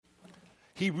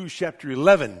Hebrews chapter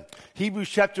 11. Hebrews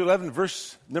chapter 11,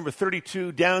 verse number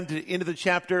 32, down to the end of the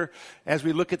chapter, as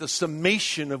we look at the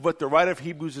summation of what the writer of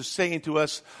Hebrews is saying to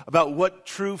us about what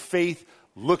true faith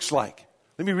looks like.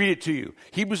 Let me read it to you.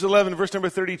 Hebrews 11, verse number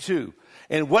 32.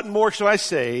 And what more shall I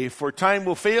say? For time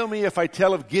will fail me if I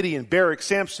tell of Gideon, Barak,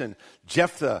 Samson,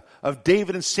 Jephthah, of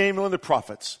David and Samuel and the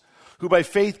prophets, who by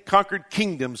faith conquered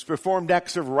kingdoms, performed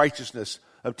acts of righteousness,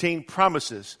 obtained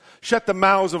promises, shut the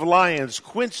mouths of lions,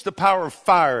 quenched the power of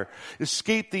fire,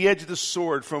 escaped the edge of the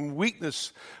sword, from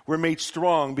weakness were made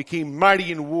strong, became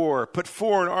mighty in war, put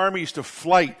foreign armies to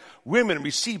flight. Women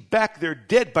received back their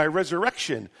dead by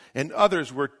resurrection, and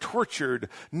others were tortured,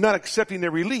 not accepting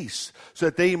their release, so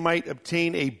that they might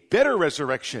obtain a better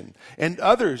resurrection. And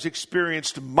others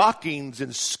experienced mockings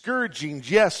and scourgings,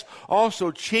 yes, also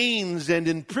chains and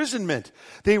imprisonment.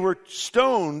 They were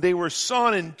stoned, they were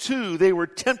sawn in two, they were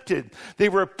tempted, they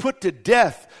were put to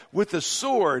death with the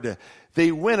sword.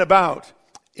 They went about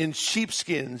in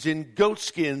sheepskins, in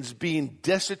goatskins, being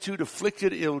destitute,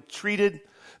 afflicted, ill-treated,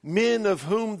 men of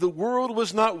whom the world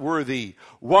was not worthy,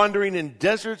 wandering in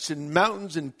deserts and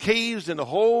mountains and caves and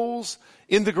holes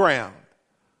in the ground.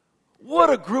 What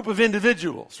a group of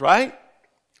individuals, right?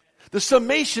 The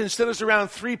summation centers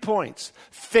around 3 points: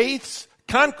 faith's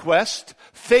conquest,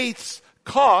 faith's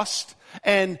cost,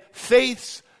 and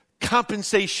faith's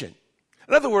compensation.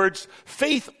 In other words,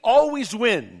 faith always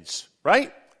wins,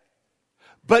 right?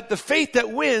 But the faith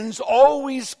that wins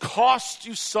always costs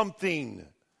you something.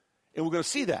 And we're going to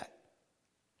see that.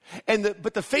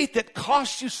 But the faith that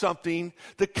costs you something,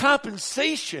 the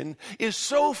compensation is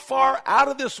so far out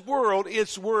of this world,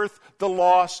 it's worth the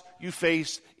loss you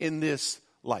face in this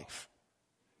life.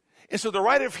 And so the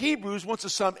writer of Hebrews wants to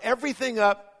sum everything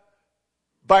up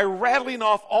by rattling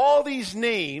off all these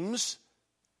names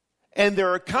and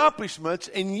their accomplishments,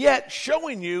 and yet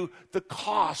showing you the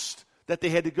cost that they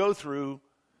had to go through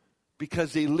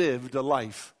because they lived a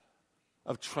life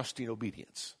of trusting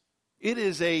obedience. It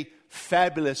is a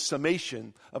fabulous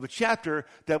summation of a chapter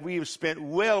that we have spent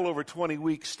well over 20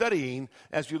 weeks studying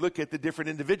as we look at the different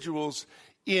individuals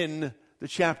in the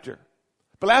chapter.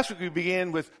 But last week we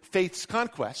began with faith's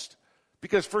conquest,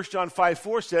 because 1 John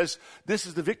 5:4 says, this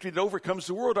is the victory that overcomes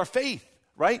the world, our faith,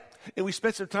 right? And we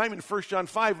spent some time in 1 John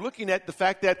 5 looking at the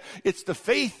fact that it's the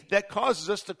faith that causes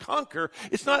us to conquer.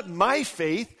 It's not my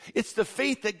faith. It's the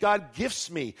faith that God gifts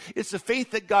me. It's the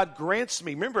faith that God grants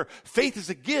me. Remember, faith is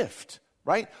a gift,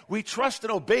 right? We trust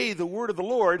and obey the word of the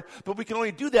Lord, but we can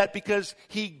only do that because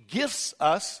he gifts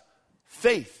us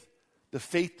faith, the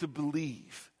faith to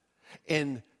believe.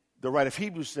 And the writer of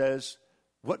Hebrews says,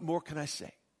 what more can I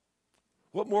say?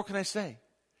 What more can I say?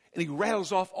 And he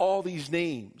rattles off all these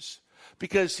names,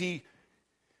 because he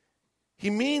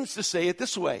means to say it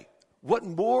this way: what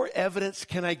more evidence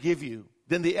can I give you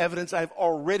than the evidence I've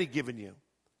already given you?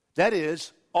 That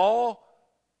is, all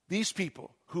these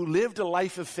people who lived a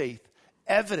life of faith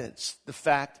evidence the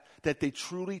fact that they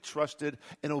truly trusted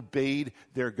and obeyed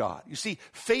their God. You see,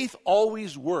 faith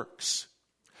always works.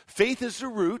 Faith is the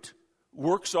root,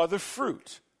 works are the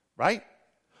fruit, right?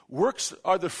 Works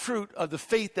are the fruit of the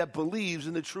faith that believes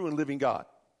in the true and living God.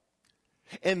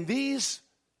 And these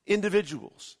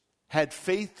individuals had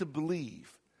faith to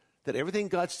believe that everything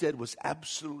God said was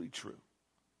absolutely true.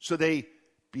 So they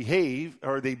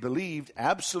believed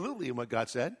absolutely in what God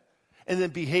said, and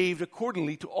then behaved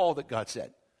accordingly to all that God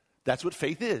said. That's what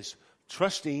faith is: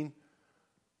 trusting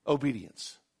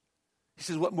obedience. He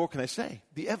says, what more can I say?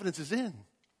 The evidence is in.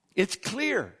 It's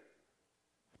clear.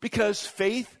 Because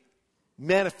faith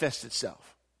manifests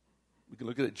itself. We can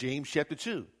look at it, James chapter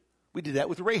 2. We did that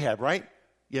with Rahab, right?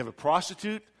 You have a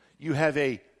prostitute, you have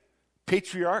a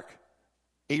patriarch,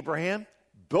 Abraham.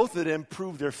 Both of them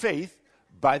proved their faith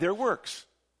by their works.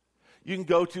 You can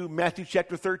go to Matthew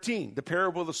chapter 13, the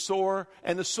parable of the sower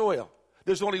and the soil.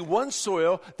 There's only one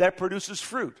soil that produces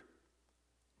fruit.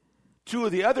 Two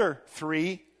of the other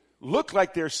three look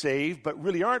like they're saved, but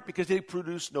really aren't, because they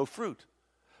produce no fruit.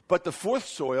 But the fourth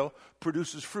soil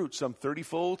produces fruit, some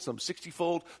 30-fold, some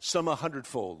 60-fold, some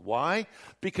 100-fold. Why?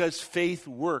 Because faith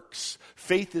works.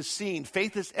 Faith is seen.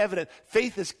 Faith is evident.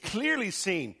 Faith is clearly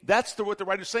seen. That's what the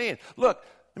writer's saying. Look,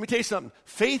 let me tell you something.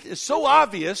 Faith is so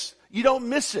obvious, you don't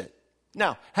miss it.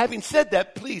 Now, having said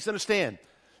that, please understand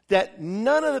that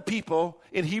none of the people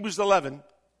in Hebrews 11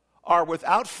 are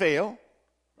without failure,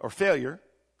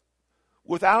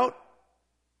 without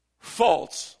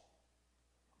faults,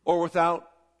 or without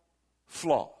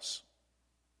flaws.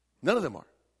 None of them are.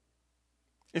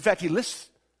 In fact, he lists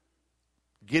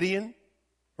Gideon,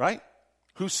 right,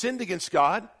 who sinned against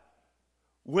God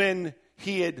when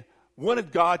he had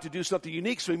wanted God to do something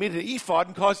unique, so he made an ephod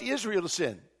and caused Israel to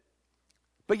sin.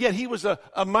 but yet he was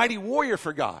a mighty warrior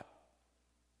for God.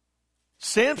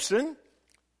 Samson,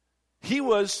 he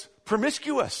was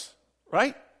promiscuous,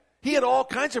 right? He had all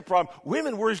kinds of problems.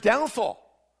 Women were his downfall,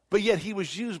 but yet he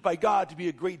was used by God to be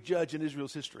a great judge in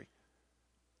Israel's history.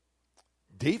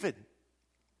 David,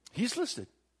 he's listed.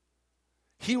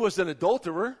 He was an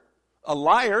adulterer, a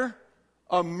liar,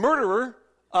 a murderer,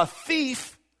 a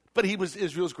thief, but he was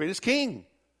Israel's greatest king.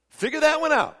 Figure that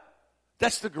one out.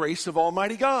 That's the grace of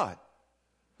Almighty God.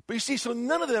 But you see, so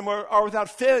none of them are without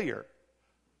failure.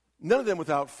 None of them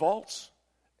without faults,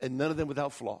 and none of them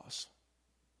without flaws.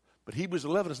 But Hebrews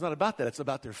 11 is not about that. It's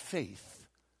about their faith,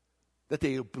 that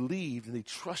they believed and they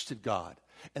trusted God,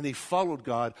 and they followed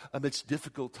God amidst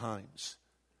difficult times.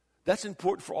 That's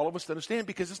important for all of us to understand,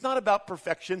 because it's not about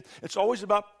perfection. It's always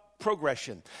about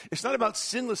progression. It's not about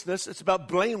sinlessness. It's about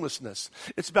blamelessness.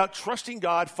 It's about trusting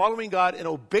God, following God, and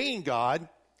obeying God,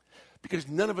 because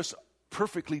none of us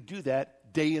perfectly do that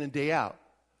day in and day out.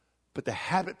 But the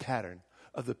habit pattern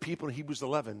of the people in Hebrews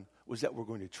 11 was that we're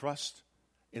going to trust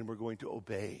and we're going to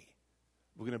obey.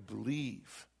 We're going to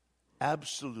believe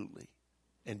absolutely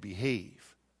and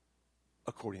behave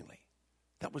accordingly.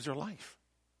 That was their life.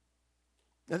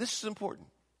 Now, this is important.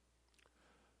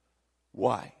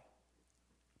 Why?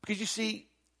 Because you see,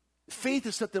 faith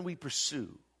is something we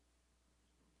pursue.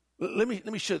 Let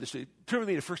me show this to you. Turn with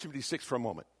me to 1 Timothy 6 for a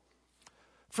moment.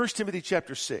 1 Timothy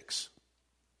chapter 6.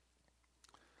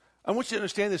 I want you to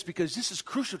understand this, because this is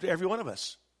crucial to every one of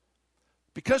us.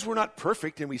 Because we're not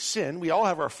perfect and we sin, we all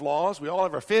have our flaws, we all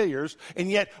have our failures,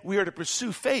 and yet we are to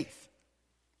pursue faith.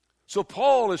 So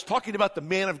Paul is talking about the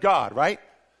man of God, right?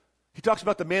 He talks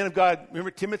about the man of God. Remember,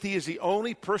 Timothy is the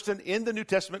only person in the New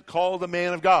Testament called the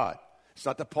man of God. It's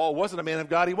not that Paul wasn't a man of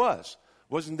God, he was.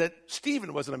 It wasn't that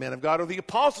Stephen wasn't a man of God or the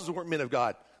apostles weren't men of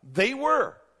God. They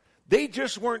were. They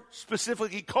just weren't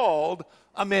specifically called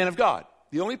a man of God.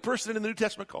 The only person in the New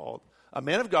Testament called a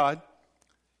man of God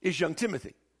is young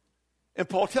Timothy. And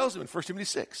Paul tells him in 1 Timothy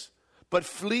 6, but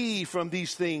flee from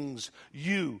these things,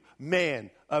 you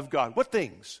man of God. What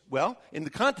things? Well, in the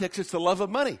context, it's the love of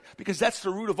money, because that's the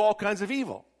root of all kinds of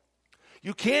evil.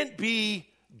 You can't be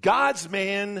God's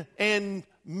man and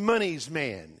money's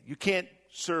man. You can't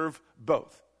serve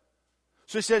both.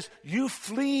 So he says, you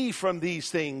flee from these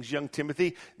things, young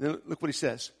Timothy. Now look what he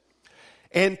says.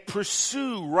 And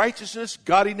pursue righteousness,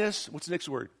 godliness. What's the next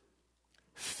word?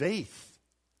 Faith.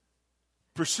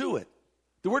 Pursue it.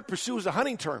 The word pursue is a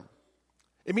hunting term.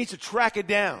 It means to track it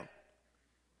down.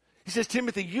 He says,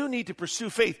 Timothy, you need to pursue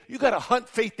faith. You got to hunt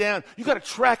faith down. You got to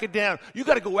track it down. You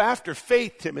got to go after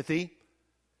faith, Timothy.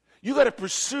 You got to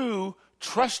pursue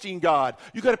trusting God.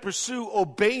 You got to pursue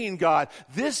obeying God.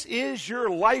 This is your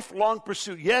lifelong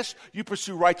pursuit. Yes, you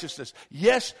pursue righteousness.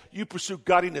 Yes, you pursue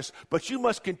godliness. But you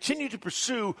must continue to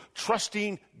pursue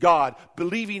trusting God,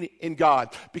 believing in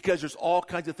God, because there's all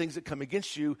kinds of things that come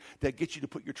against you that get you to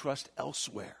put your trust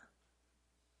elsewhere.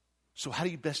 So how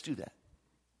do you best do that?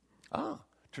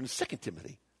 Turn to 2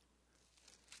 Timothy.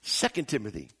 2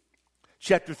 Timothy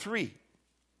chapter 3.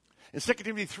 In 2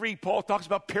 Timothy 3, Paul talks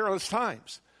about perilous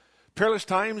times. Perilous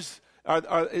times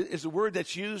is a word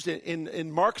that's used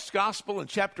in Mark's gospel in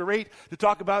chapter 8 to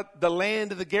talk about the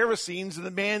land of the Gerasenes and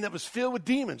the man that was filled with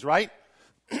demons, right?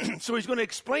 So he's going to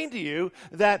explain to you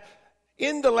that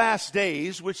in the last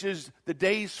days, which is the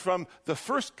days from the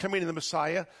first coming of the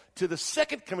Messiah to the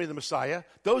second coming of the Messiah,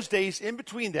 those days in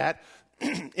between that,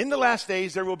 in the last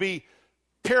days there will be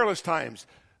perilous times.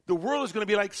 The world is going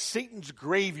to be like Satan's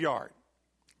graveyard.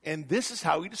 And this is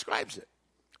how he describes it.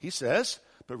 He says,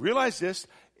 but realize this,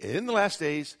 in the last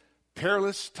days,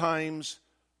 perilous times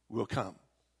will come.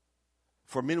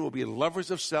 For men will be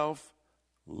lovers of self,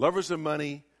 lovers of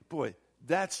money. Boy,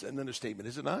 that's an understatement,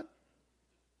 is it not?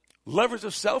 Lovers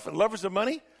of self and lovers of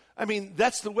money? I mean,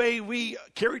 that's the way we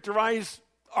characterize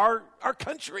our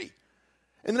country.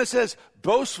 And then it says,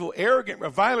 boastful, arrogant,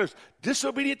 revilers,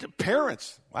 disobedient to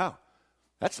parents. Wow,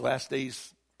 that's last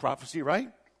days prophecy, right?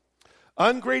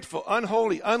 Ungrateful,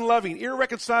 unholy, unloving,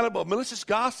 irreconcilable, malicious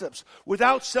gossips,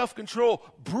 without self-control,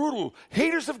 brutal,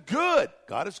 haters of good.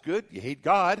 God is good. You hate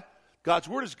God. God's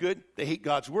word is good. They hate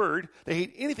God's word. They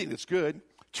hate anything that's good.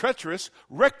 Treacherous,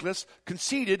 reckless,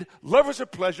 conceited, lovers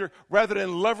of pleasure rather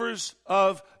than lovers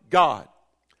of God.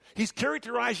 He's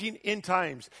characterizing end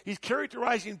times. He's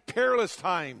characterizing perilous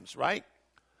times, right?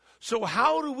 So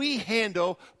how do we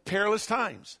handle perilous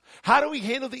times? How do we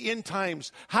handle the end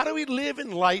times? How do we live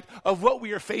in light of what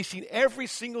we are facing every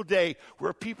single day,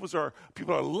 where people are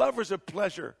lovers of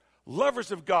pleasure,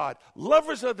 lovers of God,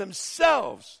 lovers of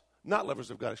themselves, not lovers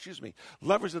of God,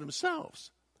 lovers of themselves,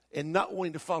 and not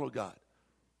wanting to follow God?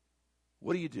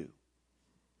 What do?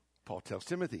 Paul tells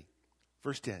Timothy,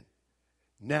 Verse 10.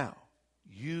 Now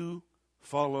you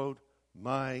followed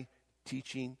my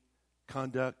teaching,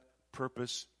 conduct,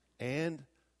 purpose, and,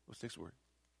 what's the next word?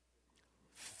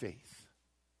 Faith.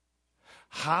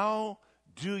 How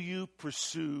do you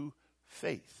pursue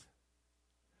faith?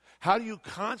 How do you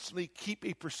constantly keep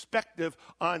a perspective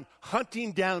on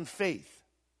hunting down faith?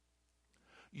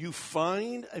 You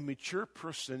find a mature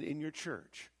person in your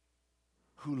church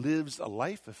who lives a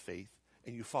life of faith,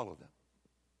 and you follow them.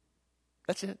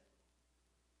 That's it.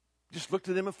 Just look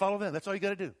to them and follow them. That's all you got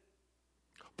to do.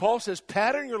 Paul says,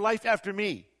 pattern your life after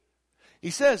me. He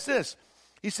says this.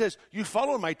 He says, you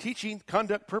follow my teaching,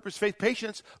 conduct, purpose, faith,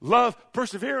 patience, love,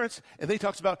 perseverance. And then he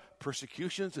talks about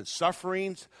persecutions and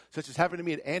sufferings, such as happened to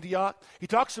me at Antioch. He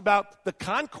talks about the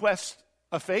conquest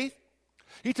of faith.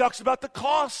 He talks about the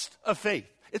cost of faith.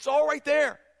 It's all right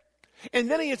there. And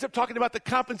then he ends up talking about the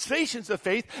compensations of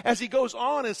faith as he goes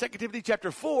on in 2 Timothy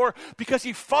chapter 4, because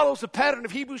he follows the pattern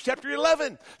of Hebrews chapter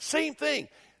 11. Same thing.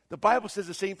 The Bible says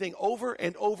the same thing over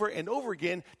and over and over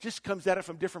again, just comes at it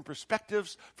from different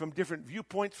perspectives, from different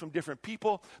viewpoints, from different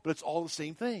people, but it's all the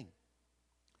same thing.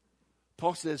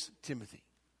 Paul says, Timothy,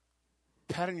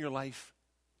 pattern your life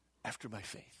after my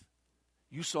faith.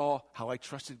 You saw how I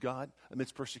trusted God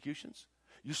amidst persecutions.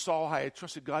 You saw how I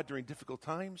trusted God during difficult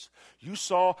times. You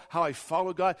saw how I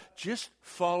followed God. Just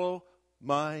follow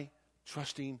my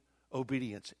trusting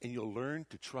obedience, and you'll learn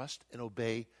to trust and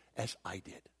obey as I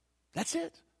did. That's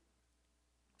it.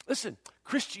 Listen,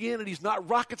 Christianity is not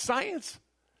rocket science.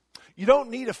 You don't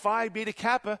need a Phi Beta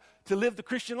Kappa to live the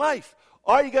Christian life.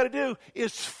 All you got to do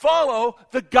is follow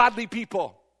the godly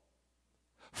people.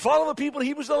 Follow the people in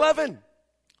Hebrews 11.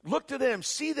 Look to them,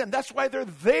 see them. That's why they're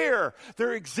there.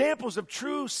 They're examples of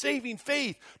true saving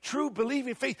faith, true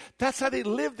believing faith. That's how they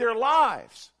live their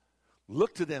lives.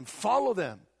 Look to them, follow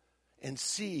them, and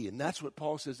see. And that's what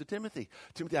Paul says to Timothy.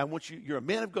 Timothy, I want you, you're a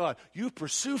man of God. You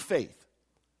pursue faith.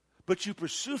 But you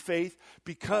pursue faith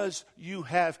because you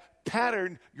have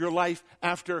patterned your life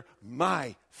after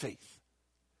my faith.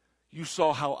 You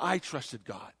saw how I trusted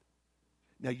God.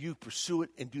 Now you pursue it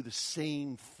and do the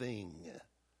same thing.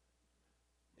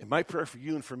 And my prayer for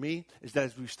you and for me is that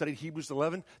as we've studied Hebrews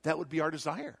 11, that would be our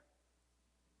desire.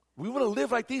 We want to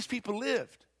live like these people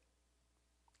lived.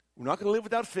 We're not going to live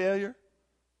without failure.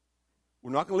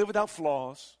 We're not going to live without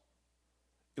flaws.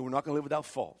 And we're not going to live without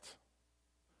fault.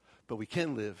 But we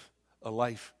can live a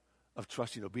life of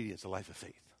trusting obedience, a life of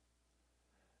faith.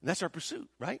 And that's our pursuit,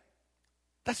 right?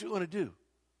 That's what we want to do.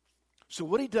 So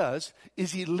what he does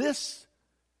is he lists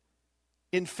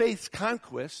in faith's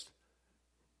conquest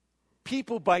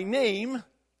people by name,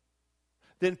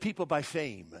 then people by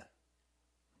fame.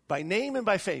 By name and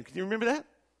by fame. Can you remember that?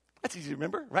 That's easy to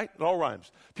remember, right? It all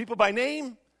rhymes. People by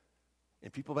name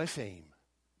and people by fame.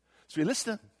 So he lists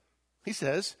them. He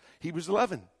says, Hebrews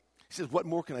 11. He says, what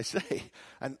more can I say?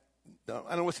 I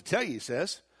don't know what to tell you, he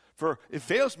says. For it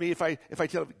fails me if I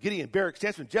tell Gideon, Barak,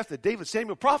 Samson, Jephthah, David,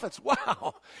 Samuel, prophets.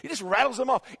 Wow. He just rattles them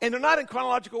off. And they're not in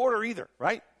chronological order either,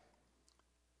 right?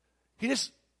 He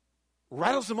just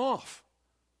rattles them off.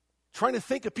 Trying to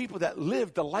think of people that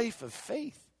lived the life of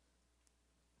faith.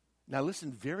 Now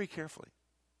listen very carefully.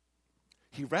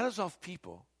 He rattles off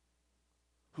people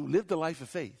who lived the life of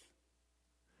faith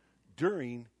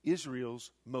during Israel's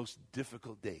most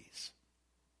difficult days.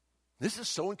 This is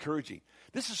so encouraging.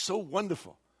 This is so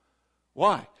wonderful.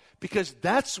 Why? Because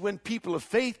that's when people of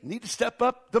faith need to step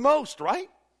up the most, right?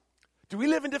 Do we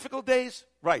live in difficult days?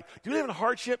 Right. Do we live in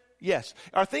hardship? Yes.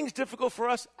 Are things difficult for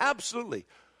us? Absolutely.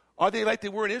 Are they like they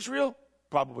were in Israel?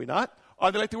 Probably not.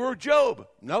 Are they like they were with Job?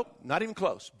 Nope, not even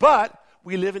close. But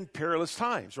we live in perilous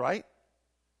times, right?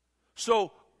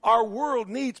 So our world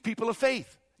needs people of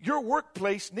faith. Your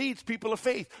workplace needs people of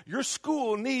faith. Your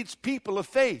school needs people of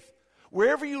faith.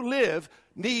 Wherever you live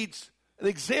needs an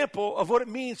example of what it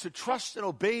means to trust and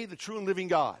obey the true and living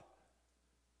God.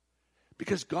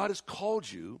 Because God has called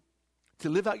you to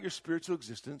live out your spiritual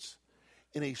existence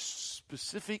in a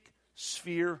specific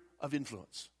sphere of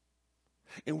influence.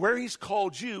 And where he's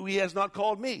called you, he has not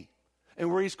called me.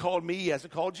 And where he's called me, he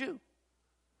hasn't called you.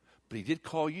 But he did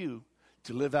call you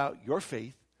to live out your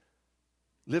faith,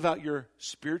 live out your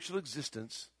spiritual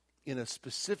existence in a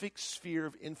specific sphere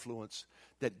of influence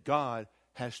that God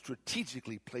has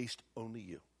strategically placed only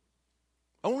you.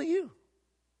 Only you.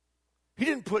 He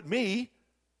didn't put me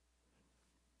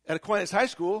at Aquinas High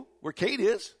School where Kate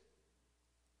is.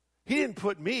 He didn't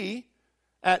put me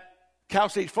at Cal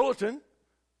State Fullerton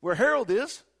where Harold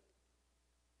is.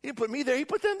 He didn't put me there. He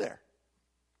put them there.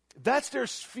 That's their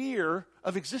sphere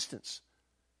of existence.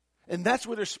 And that's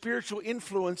where their spiritual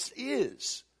influence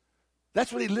is.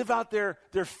 That's where they live out their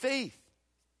faith.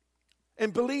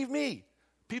 And believe me,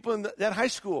 people in that high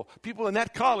school, people in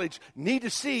that college need to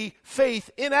see faith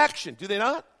in action. Do they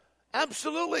not?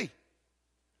 Absolutely.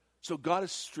 So God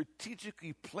has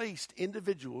strategically placed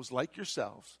individuals like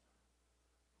yourselves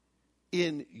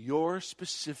in your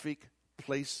specific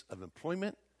place of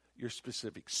employment, your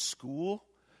specific school,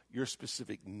 your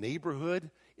specific neighborhood.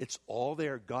 It's all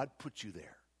there. God put you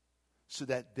there so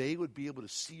that they would be able to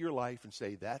see your life and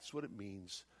say, that's what it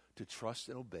means to trust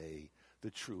and obey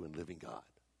the true and living God.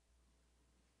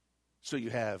 So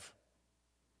you have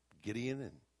Gideon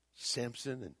and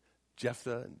Samson and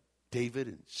Jephthah and David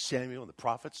and Samuel and the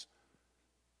prophets.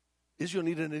 Israel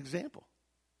needed an example.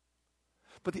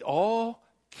 But they all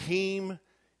came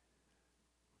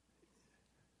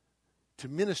to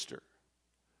minister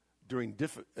during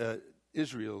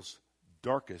Israel's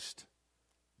darkest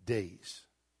days.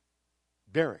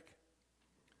 Barak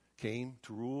came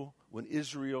to rule when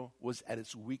Israel was at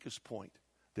its weakest point.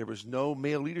 There was no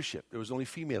male leadership. There was only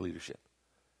female leadership.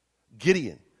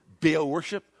 Gideon, Baal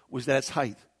worship was at its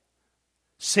height.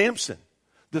 Samson,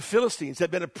 the Philistines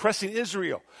had been oppressing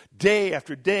Israel day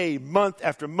after day, month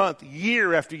after month,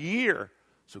 year after year.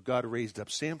 So God raised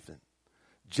up Samson.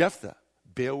 Jephthah,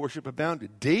 Baal worship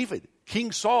abounded. David,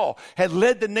 King Saul, had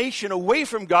led the nation away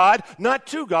from God, not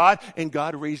to God, and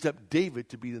God raised up David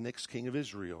to be the next king of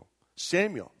Israel.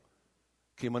 Samuel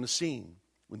came on the scene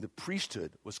when the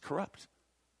priesthood was corrupt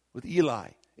with Eli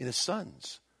and his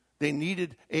sons. They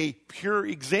needed a pure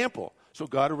example, so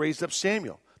God raised up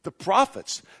Samuel. The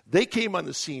prophets, they came on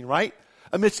the scene, right?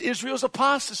 Amidst Israel's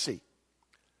apostasy.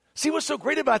 See, what's so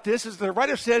great about this is the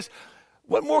writer says,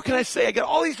 what more can I say? I got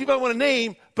all these people I want to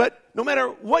name, but no matter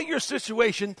what your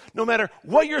situation, no matter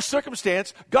what your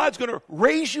circumstance, God's going to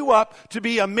raise you up to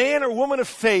be a man or woman of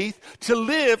faith, to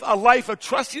live a life of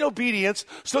trusting obedience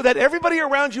so that everybody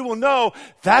around you will know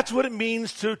that's what it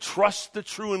means to trust the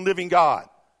true and living God.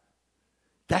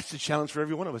 That's the challenge for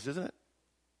every one of us, isn't it?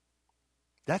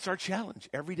 That's our challenge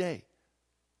every day,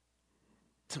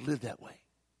 to live that way.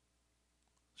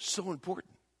 So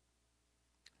important.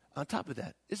 On top of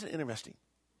that, isn't it interesting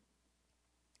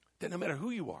that no matter who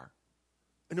you are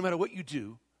and no matter what you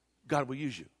do, God will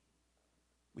use you?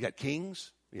 We got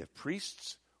kings, we have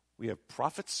priests, we have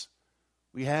prophets,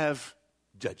 we have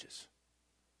judges.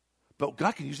 But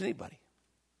God can use anybody.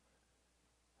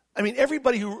 I mean,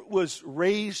 everybody who was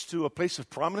raised to a place of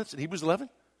prominence in Hebrews 11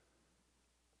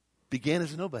 began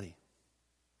as a nobody.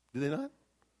 Did they not?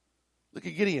 Look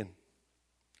at Gideon.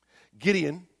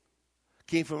 Gideon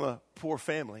came from a poor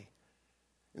family.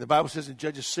 And the Bible says in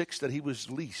Judges 6 that he was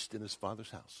least in his father's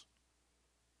house.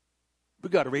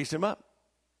 But God raised him up.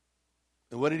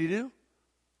 And what did he do?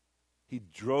 He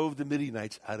drove the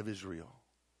Midianites out of Israel.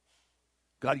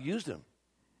 God used him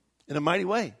in a mighty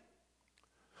way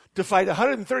to fight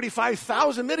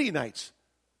 135,000 Midianites.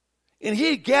 And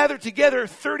he had gathered together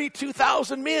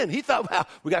 32,000 men. He thought, wow,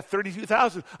 we got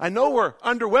 32,000. I know we're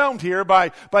underwhelmed here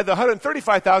by the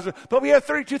 135,000, but we have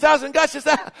 32,000. God says,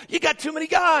 you got too many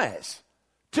guys,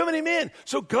 too many men.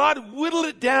 So God whittled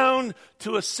it down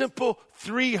to a simple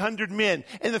 300 men.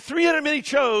 And the 300 men he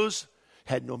chose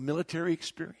had no military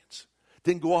experience.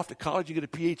 Didn't go off to college and get a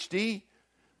PhD.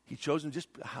 He chose them just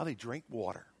how they drank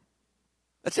water.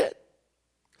 That's it.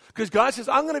 Because God says,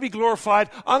 I'm going to be glorified,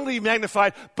 I'm going to be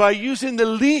magnified by using the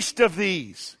least of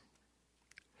these.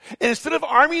 And instead of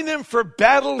arming them for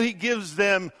battle, he gives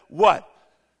them what?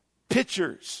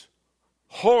 Pitchers,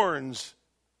 horns,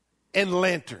 and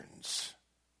lanterns.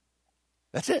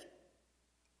 That's it.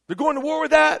 They're going to war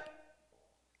with that.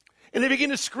 And they begin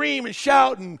to scream and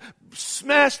shout and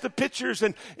smash the pitchers.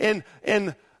 And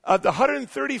of the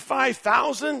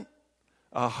 135,000,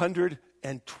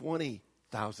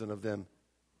 120,000 of them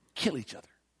kill each other.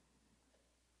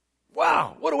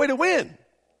 Wow, what a way to win.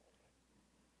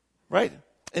 Right?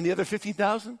 And the other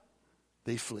 15,000,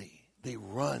 they flee. They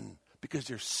run because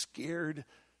they're scared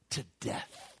to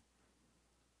death.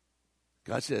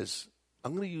 God says,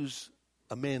 I'm going to use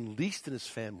a man least in his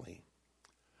family.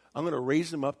 I'm going to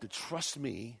raise him up to trust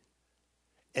me,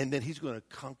 and then he's going to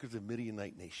conquer the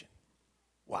Midianite nation.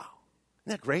 Wow.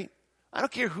 Isn't that great? I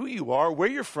don't care who you are, where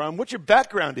you're from, what your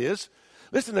background is.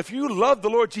 Listen, if you love the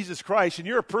Lord Jesus Christ and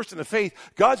you're a person of faith,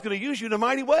 God's going to use you in a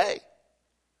mighty way.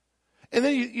 And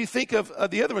then you think of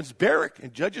the other ones, Barak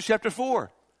in Judges chapter 4.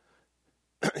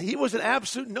 He was an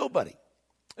absolute nobody.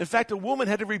 In fact, a woman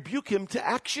had to rebuke him to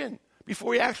action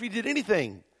before he actually did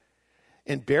anything.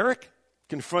 And Barak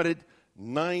confronted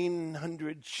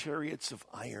 900 chariots of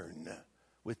iron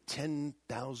with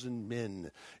 10,000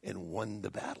 men and won the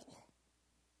battle.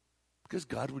 Because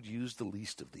God would use the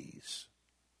least of these.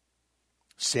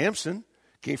 Samson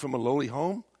came from a lowly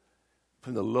home,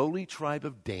 from the lowly tribe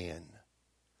of Dan.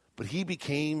 but he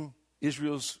became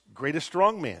Israel's greatest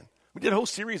strongman. We did a whole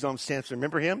series on Samson.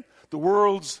 Remember him? The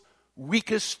world's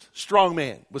weakest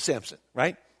strongman was Samson,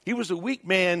 right? He was a weak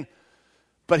man,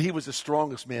 but he was the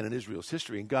strongest man in Israel's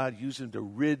history, and God used him to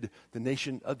rid the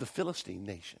nation of the Philistine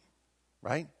nation,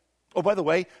 right? Oh, by the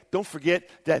way, don't forget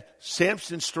that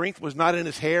Samson's strength was not in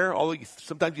his hair, although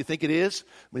sometimes you think it is.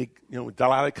 When when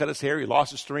Delilah cut his hair, he lost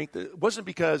his strength. It wasn't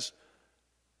because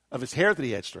of his hair that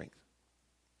he had strength.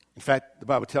 In fact, the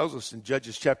Bible tells us in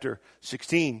Judges chapter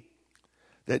 16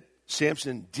 that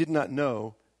Samson did not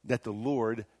know that the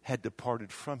Lord had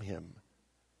departed from him.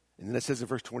 And then it says in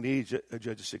verse 28 of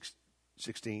Judges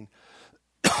 16,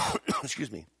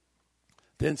 excuse me,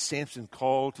 then Samson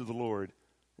called to the Lord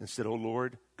and said, "O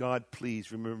Lord, God, please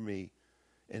remember me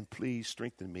and please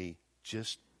strengthen me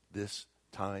just this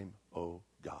time, O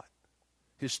God."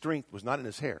 His strength was not in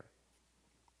his hair.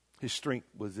 His strength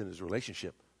was in his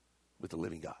relationship with the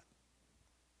living God.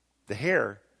 The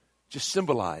hair just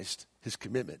symbolized his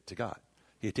commitment to God.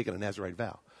 He had taken a Nazirite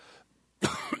vow.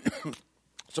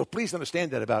 So please understand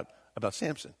that about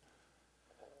Samson.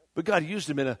 But God used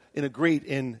him in a great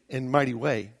and mighty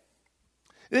way.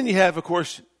 And then you have, of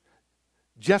course,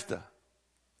 Jephthah.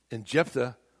 And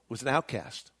Jephthah was an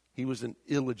outcast. He was an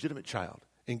illegitimate child,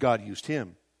 and God used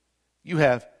him. You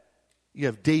have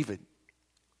David.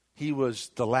 He was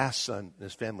the last son in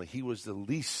his family. He was the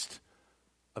least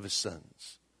of his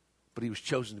sons, but he was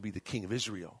chosen to be the king of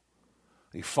Israel.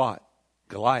 He fought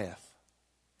Goliath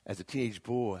as a teenage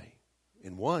boy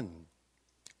and won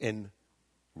and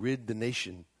rid the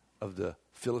nation of the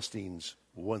Philistines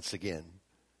once again.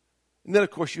 And then,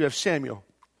 of course, you have Samuel.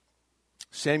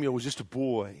 Samuel was just a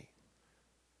boy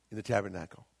in the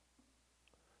tabernacle,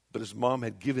 but his mom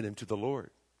had given him to the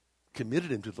Lord,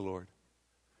 committed him to the Lord.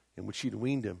 And when she'd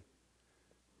weaned him,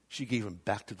 she gave him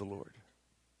back to the Lord.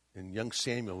 And young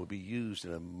Samuel would be used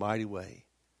in a mighty way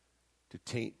to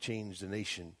change the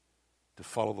nation, to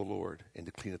follow the Lord, and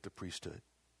to clean up the priesthood.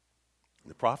 And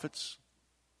the prophets,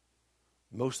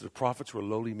 most of the prophets were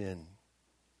lowly men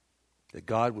that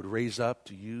God would raise up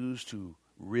to use to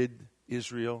rid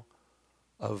Israel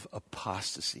of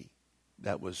apostasy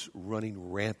that was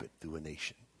running rampant through a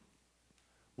nation.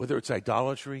 Whether it's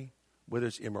idolatry, whether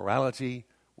it's immorality,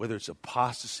 whether it's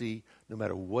apostasy, no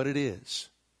matter what it is,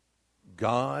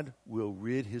 God will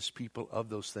rid his people of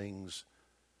those things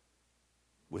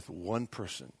with one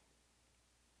person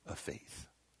of faith.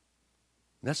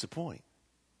 And that's the point.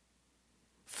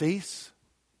 Faith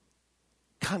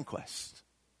conquest.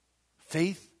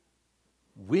 Faith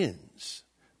wins.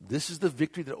 This is the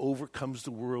victory that overcomes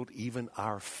the world, even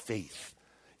our faith.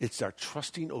 It's our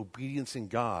trusting obedience in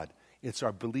God. It's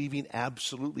our believing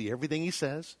absolutely everything he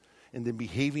says and then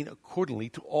behaving accordingly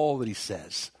to all that he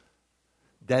says.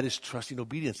 That is trusting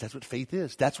obedience. That's what faith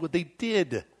is. That's what they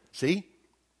did. See?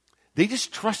 They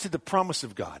just trusted the promise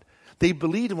of God. They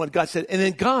believed in what God said. And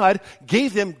then God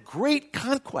gave them great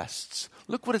conquests.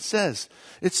 Look what it says.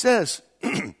 It says,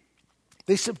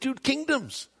 they subdued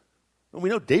kingdoms. And we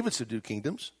know David subdued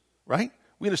kingdoms, right?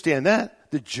 We understand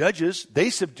that. The judges, they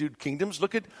subdued kingdoms.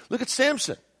 Look at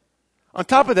Samson. On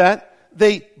top of that,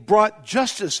 they brought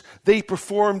justice. They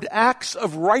performed acts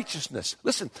of righteousness.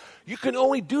 Listen, you can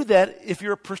only do that if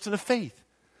you're a person of faith.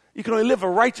 You can only live a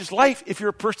righteous life if you're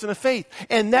a person of faith.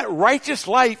 And that righteous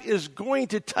life is going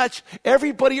to touch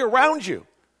everybody around you.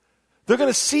 They're going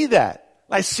to see that.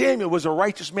 Like Samuel was a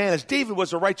righteous man, as David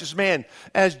was a righteous man,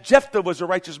 as Jephthah was a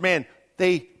righteous man.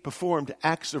 They performed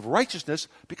acts of righteousness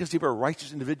because they were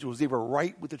righteous individuals. They were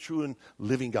right with the true and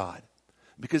living God.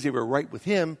 Because they were right with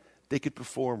him, they could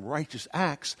perform righteous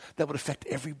acts that would affect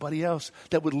everybody else,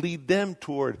 that would lead them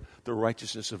toward the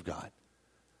righteousness of God.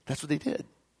 That's what they did.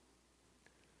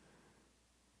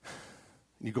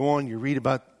 You go on, you read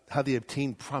about how they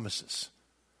obtained promises.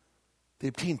 They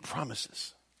obtained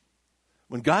promises.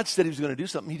 When God said he was going to do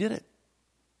something, he did it.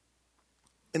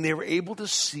 And they were able to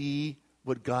see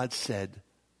what God said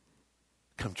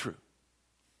come true.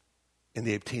 And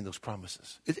they obtained those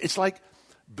promises. It's like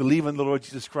believe in the Lord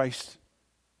Jesus Christ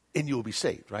and you will be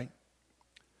saved, right?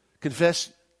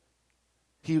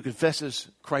 He who confesses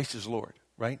Christ is Lord,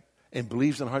 right? And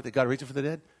believes in the heart that God raised him from the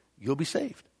dead, you'll be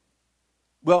saved.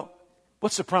 Well,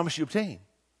 what's the promise you obtain?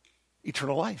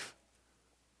 Eternal life.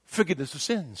 Forgiveness of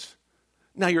sins.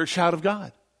 Now you're a child of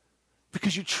God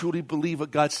because you truly believe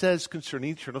what God says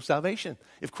concerning eternal salvation.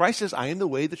 If Christ says, I am the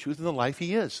way, the truth, and the life,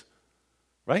 he is.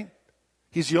 Right?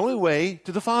 He's the only way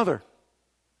to the Father.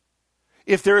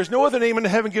 If there is no other name in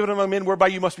heaven given among men whereby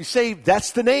you must be saved,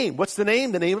 that's the name. What's the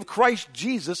name? The name of Christ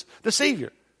Jesus, the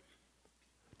Savior.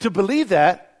 To believe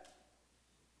that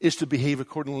is to behave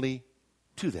accordingly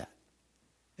to that.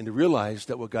 and to realize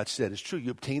that what God said is true. You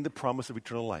obtain the promise of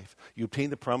eternal life. You obtain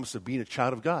the promise of being a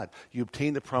child of God. You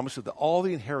obtain the promise of all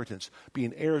the inheritance,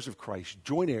 being heirs of Christ,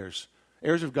 joint heirs,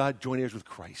 heirs of God, joint heirs with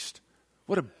Christ.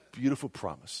 What a beautiful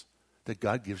promise that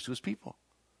God gives to his people.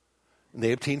 And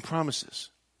they obtain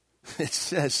promises. It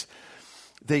says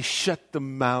they shut the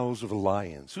mouths of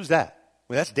lions. Who's that?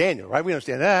 Well, that's Daniel, right? We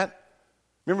understand that.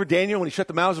 Remember Daniel when he shut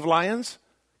the mouths of lions?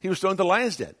 He was thrown to the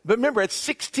lion's den. But remember, at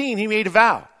 16, he made a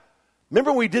vow.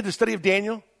 Remember when we did the study of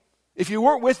Daniel? If you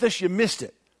weren't with us, you missed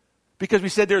it. Because we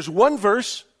said there's one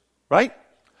verse, right?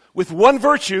 With one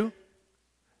virtue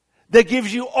that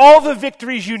gives you all the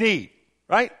victories you need,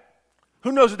 right?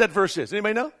 Who knows what that verse is?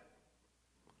 Anybody know?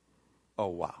 Oh,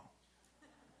 wow.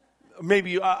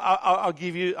 Maybe I'll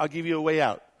give you a way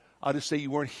out. I'll just say you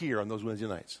weren't here on those Wednesday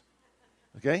nights.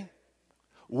 Okay?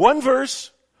 One verse,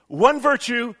 one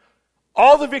virtue,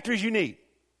 all the victories you need.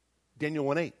 Daniel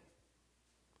 1:8.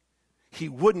 He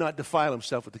would not defile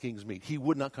himself with the king's meat. He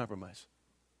would not compromise.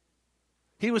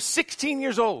 He was 16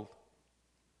 years old.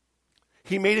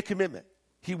 He made a commitment.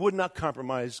 He would not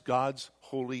compromise God's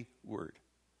holy word.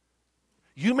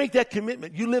 You make that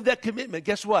commitment. You live that commitment.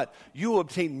 Guess what? You will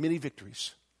obtain many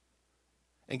victories.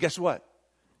 And guess what?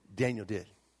 Daniel did.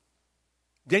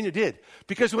 Daniel did.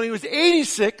 Because when he was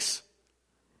 86,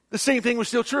 the same thing was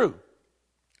still true.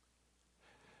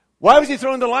 Why was he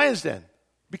thrown in the lion's den?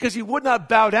 Because he would not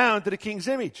bow down to the king's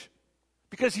image.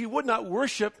 Because he would not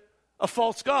worship a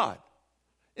false god.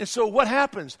 And so what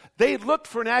happens? They looked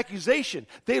for an accusation.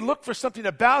 They looked for something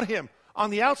about him on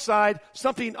the outside,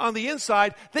 something on the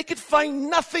inside. They could find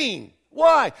nothing.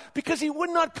 Why? Because he would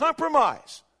not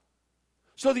compromise.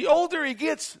 So the older he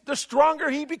gets, the stronger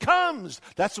he becomes.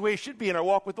 That's the way it should be in our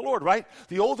walk with the Lord, right?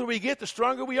 The older we get, the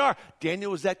stronger we are.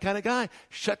 Daniel was that kind of guy.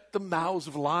 Shut the mouths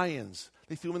of lions.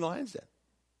 They threw him in the lion's den.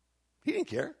 He didn't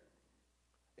care.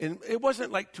 And it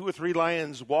wasn't like 2 or 3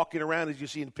 lions walking around as you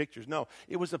see in the pictures. No,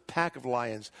 it was a pack of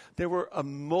lions. There were a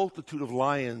multitude of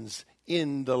lions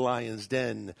in the lion's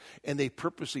den, and they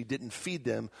purposely didn't feed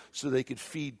them so they could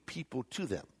feed people to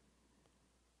them.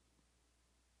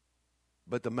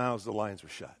 But the mouths of the lions were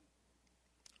shut.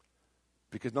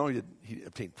 Because not only did he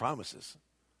obtain promises,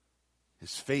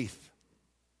 his faith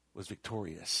was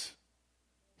victorious.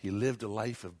 He lived a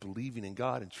life of believing in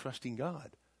God and trusting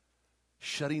God,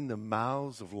 shutting the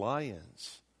mouths of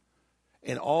lions.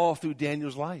 And all through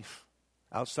Daniel's life,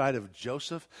 outside of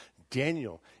Joseph,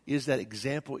 Daniel is that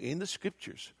example in the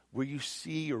scriptures where you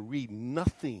see or read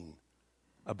nothing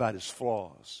about his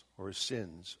flaws or his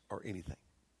sins or anything.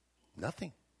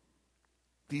 Nothing.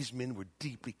 These men were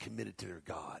deeply committed to their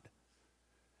God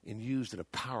and used in a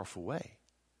powerful way.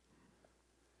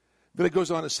 But it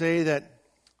goes on to say that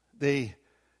they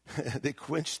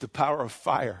quenched the power of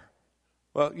fire.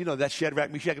 Well, you know, that's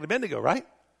Shadrach, Meshach, and Abednego, right?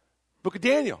 Book of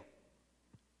Daniel.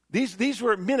 These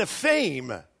were men of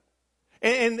fame.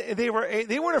 And they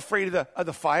weren't afraid of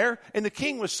the fire. And the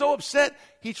king was so upset,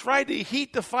 he tried to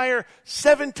heat the fire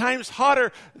 7 times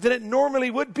hotter than it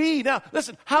normally would be. Now,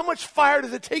 listen, how much fire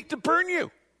does it take to burn you?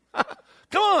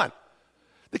 Come on.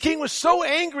 The king was so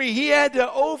angry, he had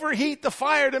to overheat the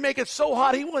fire to make it so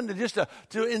hot. He wanted just to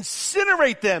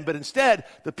incinerate them. But instead,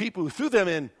 the people who threw them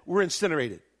in were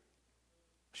incinerated.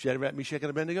 Shadrach, Meshach, and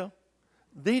Abednego,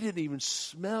 they didn't even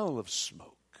smell of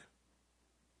smoke.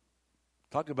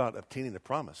 Talk about obtaining the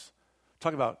promise.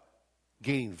 Talk about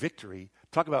gaining victory.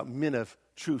 Talk about men of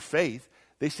true faith.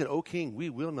 They said, "O king, we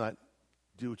will not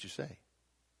do what you say.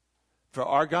 For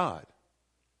our God,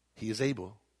 he is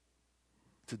able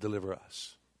to deliver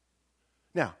us."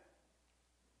 Now,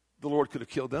 the Lord could have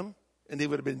killed them, and they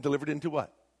would have been delivered into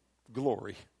what?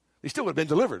 Glory. They still would have been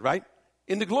delivered, right?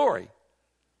 Into glory.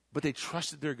 But they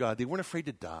trusted their God. They weren't afraid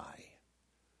to die.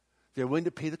 They were willing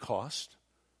to pay the cost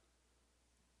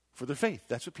for their faith.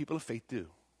 That's what people of faith do.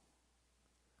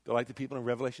 They're like the people in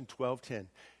Revelation 12:10.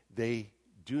 They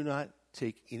do not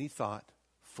take any thought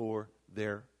for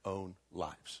their own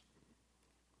lives.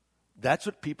 That's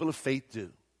what people of faith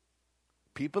do.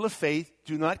 People of faith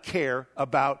do not care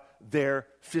about their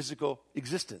physical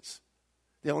existence.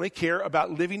 They only care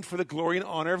about living for the glory and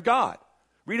honor of God.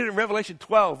 Read it in Revelation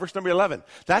 12, verse number 11.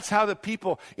 That's how the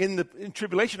people in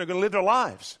tribulation are going to live their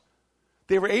lives.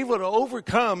 They were able to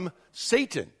overcome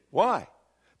Satan. Why?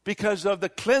 Because of the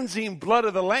cleansing blood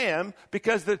of the Lamb,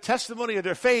 because of the testimony of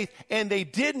their faith, and they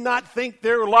did not think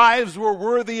their lives were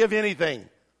worthy of anything.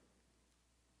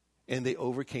 And they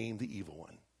overcame the evil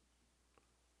one.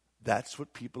 That's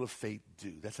what people of faith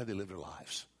do. That's how they live their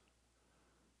lives.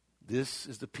 This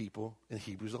is the people in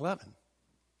Hebrews 11.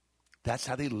 That's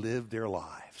how they live their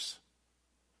lives.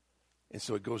 And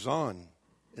so it goes on,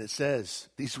 and it says,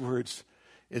 these words,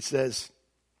 it says,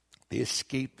 They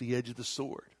escaped the edge of the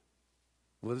sword.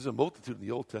 Well, there's a multitude in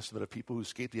the Old Testament of people who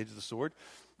escaped the edge of the sword.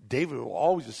 David will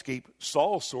always escape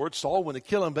Saul's sword. Saul wanted to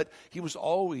kill him, but he was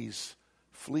always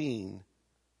fleeing,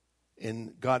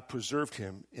 and God preserved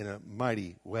him in a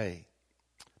mighty way.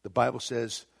 The Bible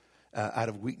says out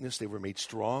of weakness they were made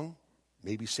strong.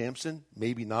 Maybe Samson,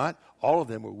 maybe not. All of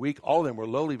them were weak. All of them were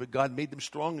lowly, but God made them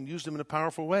strong and used them in a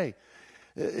powerful way.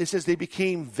 It says they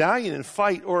became valiant in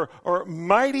fight or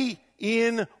mighty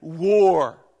in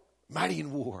war. Mighty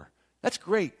in war. That's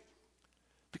great.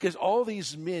 Because all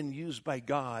these men used by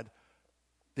God,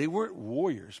 they weren't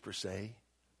warriors per se,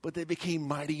 but they became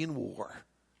mighty in war.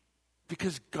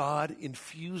 Because God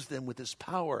infused them with his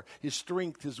power, his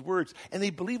strength, his words, and they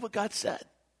believed what God said.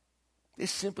 They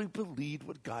simply believed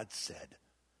what God said.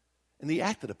 And they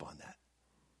acted upon that.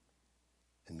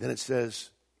 And then it says,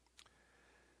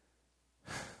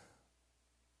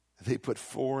 they put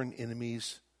foreign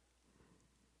enemies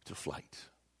to flight.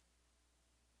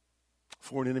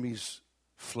 Foreign enemies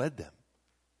fled them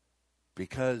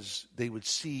because they would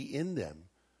see in them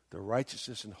the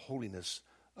righteousness and holiness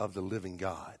of the living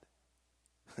God.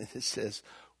 And it says,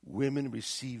 women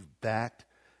received back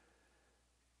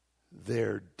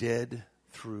their dead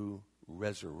through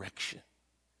resurrection.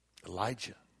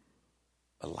 Elijah,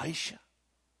 Elisha,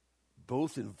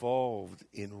 both involved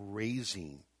in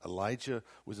raising. Elijah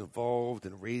was involved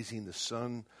in raising the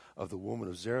son of the woman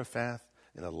of Zarephath,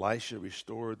 and Elisha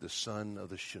restored the son of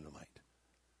the Shunammite.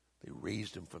 They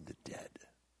raised him from the dead.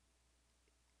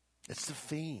 It's the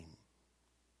theme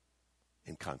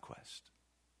in conquest.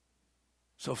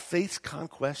 So faith's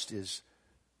conquest is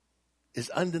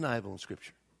undeniable in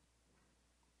Scripture.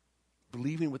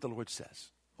 Believing what the Lord says,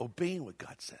 obeying what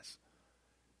God says,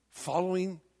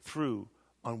 following through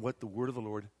on what the word of the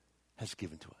Lord has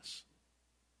given to us.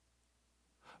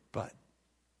 But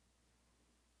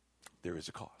there is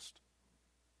a cost.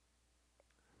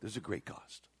 There's a great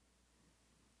cost.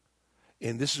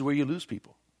 And this is where you lose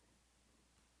people.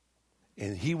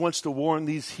 And he wants to warn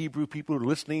these Hebrew people who are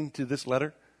listening to this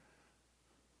letter,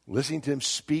 listening to him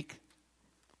speak.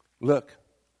 Look,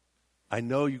 I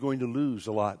know you're going to lose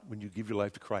a lot when you give your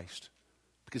life to Christ,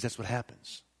 because that's what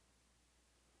happens.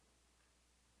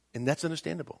 And that's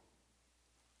understandable.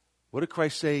 What did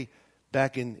Christ say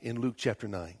back in Luke chapter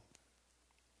 9?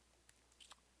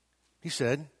 He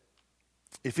said,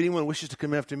 if anyone wishes to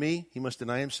come after me, he must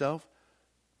deny himself,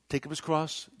 take up his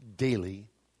cross daily,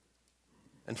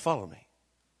 and follow me.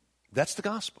 That's the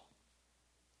gospel.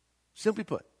 Simply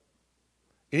put,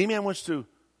 any man wants to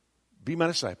be my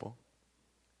disciple,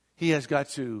 he has got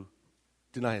to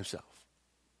deny himself.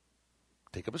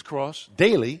 Take up his cross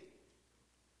daily.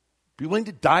 Be willing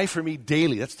to die for me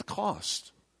daily. That's the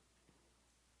cost.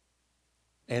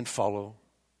 And follow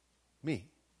me.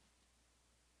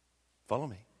 Follow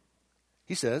me.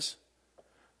 He says,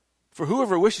 for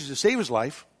whoever wishes to save his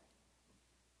life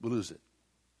will lose it.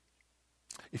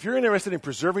 If you're interested in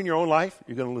preserving your own life,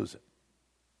 you're going to lose it.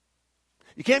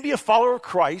 You can't be a follower of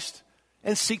Christ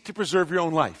and seek to preserve your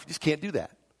own life. You just can't do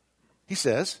that. He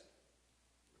says,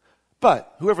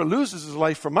 but whoever loses his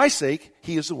life for my sake,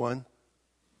 he is the one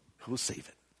who will save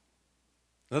it.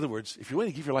 In other words, if you're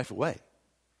willing to give your life away,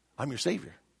 I'm your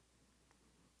Savior.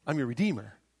 I'm your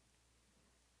Redeemer.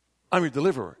 I'm your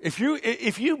deliverer. If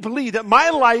you believe that my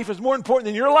life is more important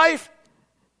than your life,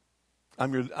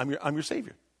 I'm your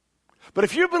Savior. But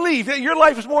if you believe that your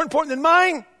life is more important than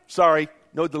mine, sorry,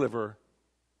 no deliverer.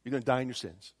 You're going to die in your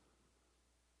sins.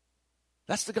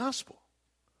 That's the gospel.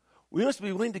 We must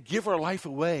be willing to give our life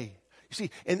away. You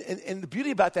see, and the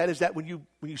beauty about that is that when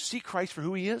you see Christ for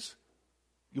who he is,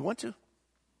 you want to.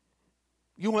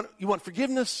 You want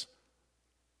forgiveness.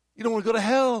 You don't want to go to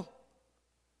hell.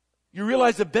 You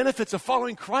realize the benefits of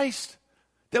following Christ.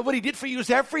 That what he did for you is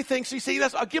everything. So you say,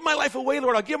 yes, I'll give my life away,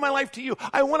 Lord. I'll give my life to you.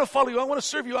 I want to follow you. I want to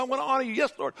serve you. I want to honor you.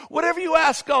 Yes, Lord. Whatever you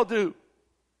ask, I'll do.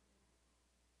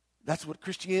 That's what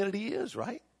Christianity is,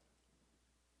 right?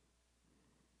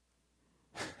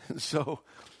 So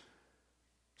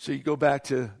you go back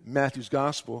to Matthew's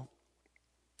gospel,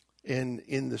 and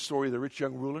in the story of the rich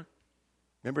young ruler,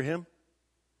 remember him?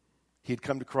 He had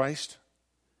come to Christ,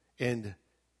 and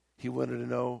he wanted to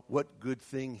know what good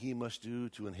thing he must do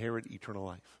to inherit eternal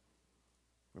life.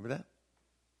 Remember that?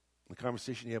 The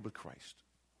conversation he had with Christ.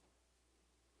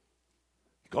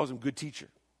 He calls him good teacher.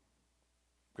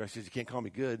 Christ says, you can't call me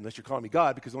good unless you're calling me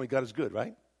God, because only God is good,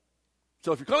 right?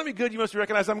 So if you're calling me good, you must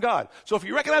recognize I'm God. So if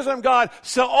you recognize I'm God,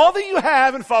 sell all that you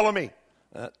have and follow me.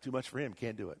 Too much for him.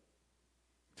 Can't do it.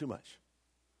 Too much.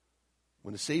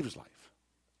 When to save his life,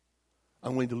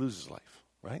 unwilling to lose his life,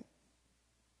 right?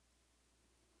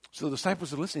 So the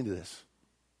disciples are listening to this.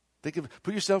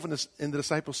 Put yourself in the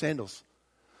disciples' sandals.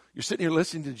 You're sitting here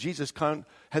listening to Jesus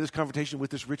had this conversation with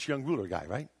this rich young ruler guy,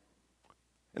 right?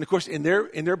 And of course, in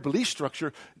their belief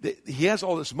structure, he has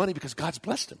all this money because God's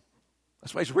blessed him.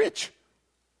 That's why he's rich.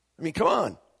 I mean, come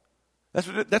on. That's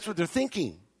what they're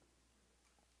thinking.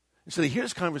 And so they hear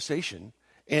this conversation,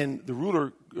 and the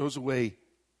ruler goes away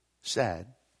sad.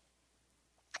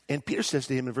 And Peter says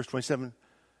to him in verse 27,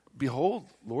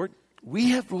 "Behold, Lord,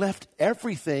 we have left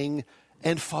everything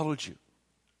and followed you."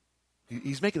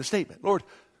 He's making a statement. Lord,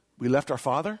 we left our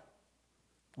father.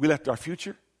 We left our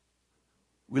future.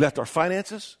 We left our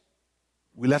finances.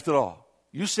 We left it all.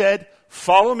 You said,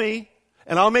 "Follow me,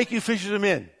 and I'll make you fishers of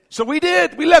men." So we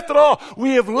did. We left it all.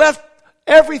 We have left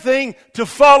everything to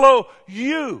follow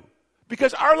you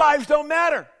because our lives don't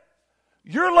matter.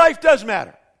 Your life does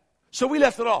matter. So we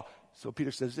left it all. So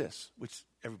Peter says this, which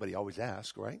everybody always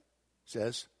asks, right?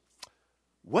 Says,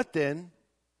 "What then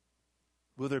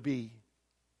will there be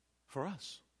for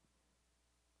us?"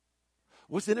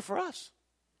 What's in it for us?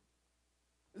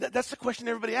 That's the question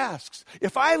everybody asks.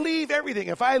 If I leave everything,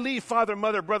 if I leave father,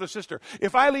 mother, brother, sister,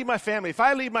 if I leave my family, if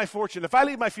I leave my fortune, if I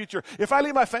leave my future, if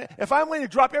I'm willing to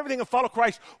drop everything and follow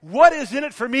Christ, what is in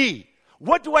it for me?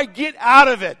 What do I get out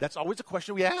of it? That's always a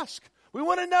question we ask. We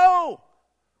want to know,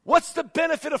 what's the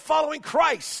benefit of following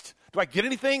Christ? Do I get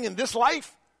anything in this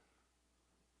life?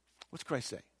 What's Christ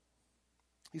say?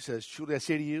 He says, "Truly I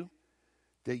say to you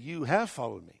that you have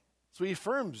followed me." So he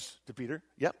affirms to Peter,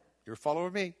 "Yep, you're a follower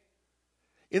of me.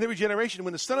 In the regeneration,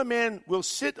 when the Son of Man will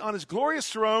sit on his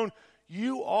glorious throne,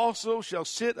 you also shall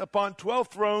sit upon 12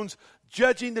 thrones,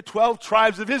 judging the 12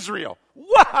 tribes of Israel."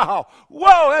 Wow!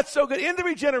 Whoa, that's so good. In the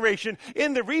regeneration,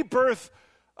 in the rebirth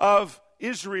of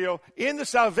Israel, in the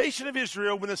salvation of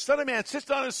Israel, when the Son of Man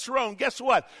sits on his throne, guess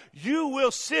what? You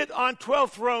will sit on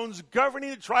 12 thrones governing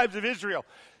the tribes of Israel.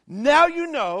 Now you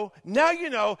know,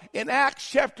 in Acts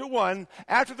chapter 1,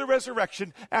 after the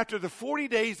resurrection, after the 40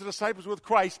 days the disciples were with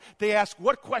Christ, they ask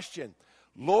what question?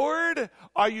 "Lord,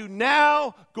 are you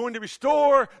now going to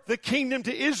restore the kingdom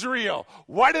to Israel?"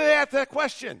 Why do they ask that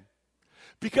question?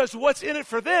 Because what's in it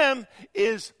for them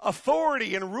is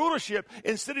authority and rulership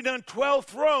and sitting on 12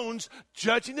 thrones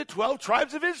judging the 12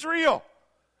 tribes of Israel.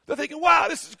 They're thinking, "Wow,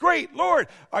 this is great. Lord,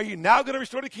 are you now going to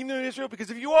restore the kingdom of Israel? Because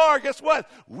if you are, guess what?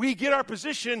 We get our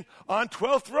position on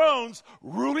 12 thrones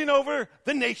ruling over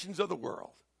the nations of the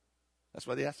world." That's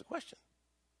why they asked the question.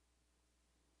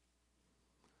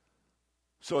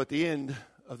 So at the end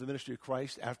of the ministry of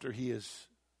Christ, after he has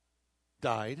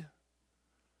died,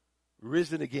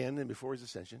 risen again, and before his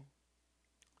ascension,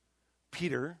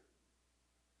 Peter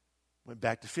went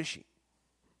back to fishing.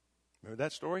 Remember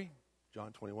that story?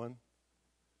 John 21.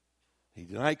 He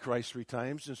denied Christ 3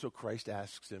 times, and so Christ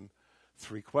asks him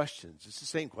 3 questions. It's the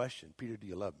same question. "Peter, do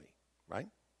you love me?" Right?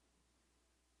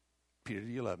 "Peter, do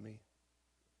you love me?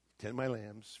 Tend my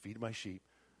lambs, feed my sheep,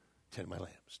 tend my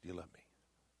lambs. Do you love me?"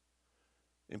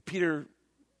 And Peter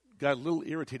got a little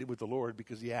irritated with the Lord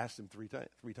because he asked him 3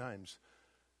 times,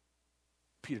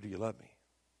 "Peter, do you love me?"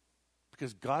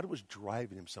 Because God was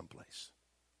driving him someplace.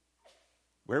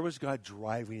 Where was God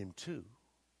driving him to?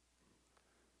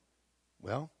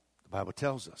 Well, the Bible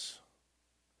tells us.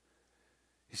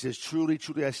 He says, "Truly,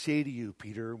 truly, I say to you,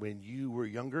 Peter, when you were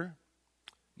younger,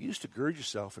 you used to gird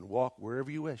yourself and walk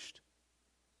wherever you wished.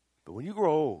 But when you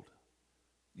grow old,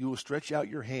 you will stretch out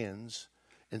your hands,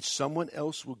 and someone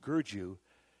else will gird you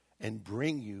and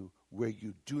bring you where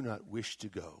you do not wish to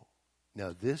go."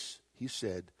 Now this, he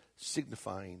said,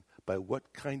 signifying by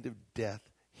what kind of death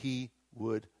he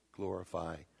would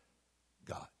glorify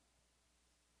God.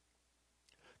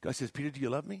 God says, "Peter, do you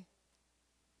love me?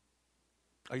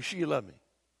 Are you sure you love me?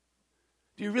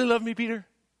 Do you really love me, Peter?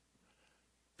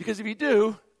 Because if you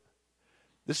do,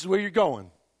 this is where you're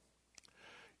going.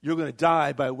 You're going to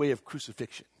die by way of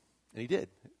crucifixion." And he did.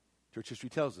 Church history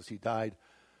tells us he died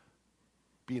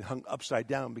being hung upside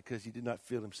down because he did not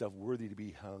feel himself worthy to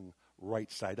be hung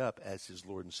right side up as his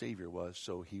Lord and Savior was,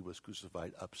 so he was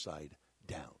crucified upside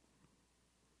down.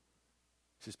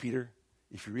 He says, "Peter,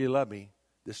 if you really love me,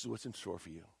 this is what's in store for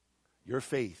you. Your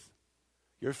faith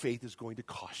is going to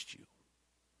cost you.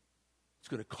 It's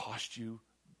going to cost you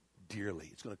dearly.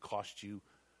 It's going to cost you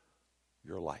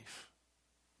your life."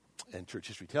 And church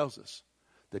history tells us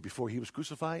that before he was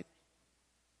crucified,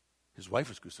 his wife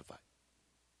was crucified.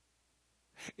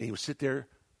 And he would sit there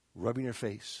rubbing her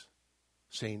face,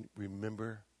 saying,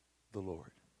 "Remember the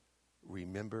Lord.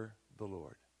 Remember the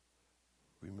Lord.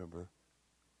 Remember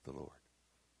the Lord."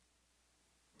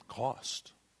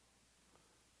 Cost.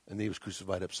 And he was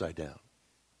crucified upside down.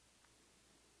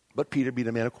 But Peter, being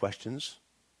a man of questions,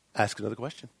 asked another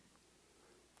question.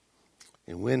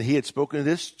 And when he had spoken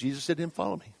this, Jesus said to him,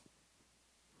 follow me.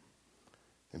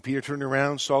 And Peter turned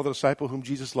around, saw the disciple whom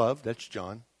Jesus loved, that's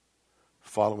John,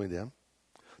 following them.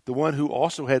 The one who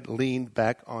also had leaned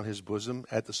back on his bosom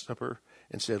at the supper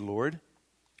and said, Lord,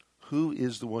 who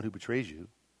is the one who betrays you?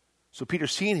 So Peter,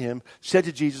 seeing him, said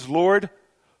to Jesus, Lord,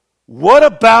 what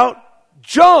about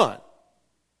John?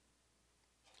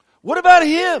 What about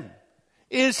him?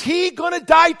 Is he going to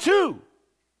die too?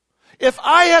 If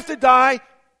I have to die,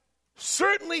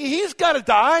 certainly he's got to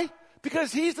die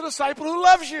because he's the disciple who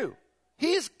loves you.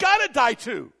 He's got to die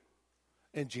too.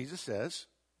 And Jesus says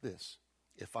this,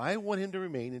 if I want him to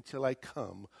remain until I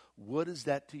come, what is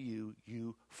that to you?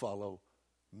 You follow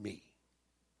me.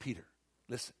 Peter,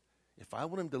 listen, if I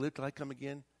want him to live till I come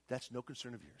again, that's no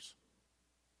concern of yours.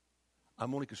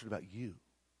 I'm only concerned about you.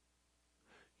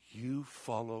 You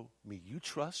follow me. You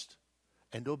trust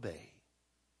and obey.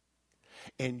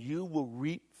 And you will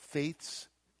reap faith's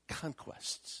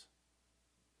conquests.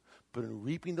 But in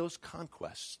reaping those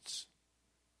conquests,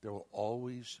 there will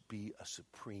always be a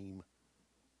supreme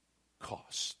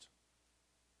cost.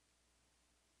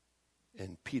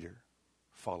 And Peter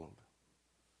followed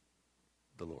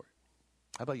the Lord.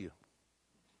 How about you?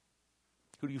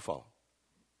 Who do you follow?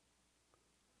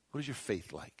 What is your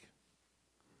faith like?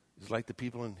 Is it like the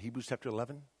people in Hebrews chapter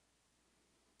 11?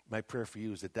 My prayer for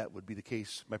you is that that would be the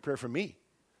case. My prayer for me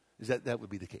is that that would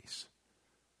be the case.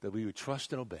 That we would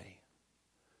trust and obey.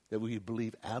 That we would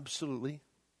believe absolutely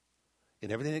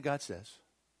in everything that God says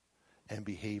and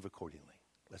behave accordingly.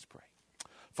 Let's pray.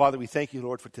 Father, we thank you,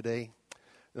 Lord, for today.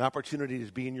 An opportunity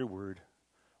to be in your word.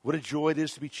 What a joy it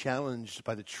is to be challenged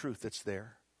by the truth that's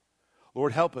there.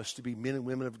 Lord, help us to be men and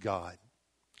women of God.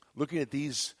 Looking at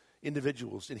these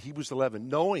individuals in Hebrews 11,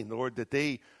 knowing, Lord, that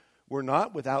they were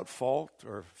not without fault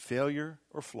or failure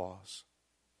or flaws,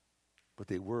 but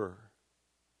they were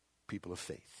people of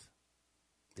faith.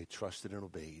 They trusted and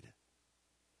obeyed.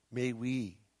 May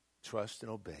we trust and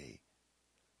obey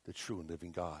the true and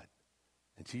living God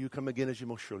until you come again, as you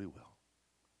most surely will.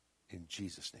 In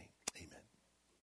Jesus' name, amen.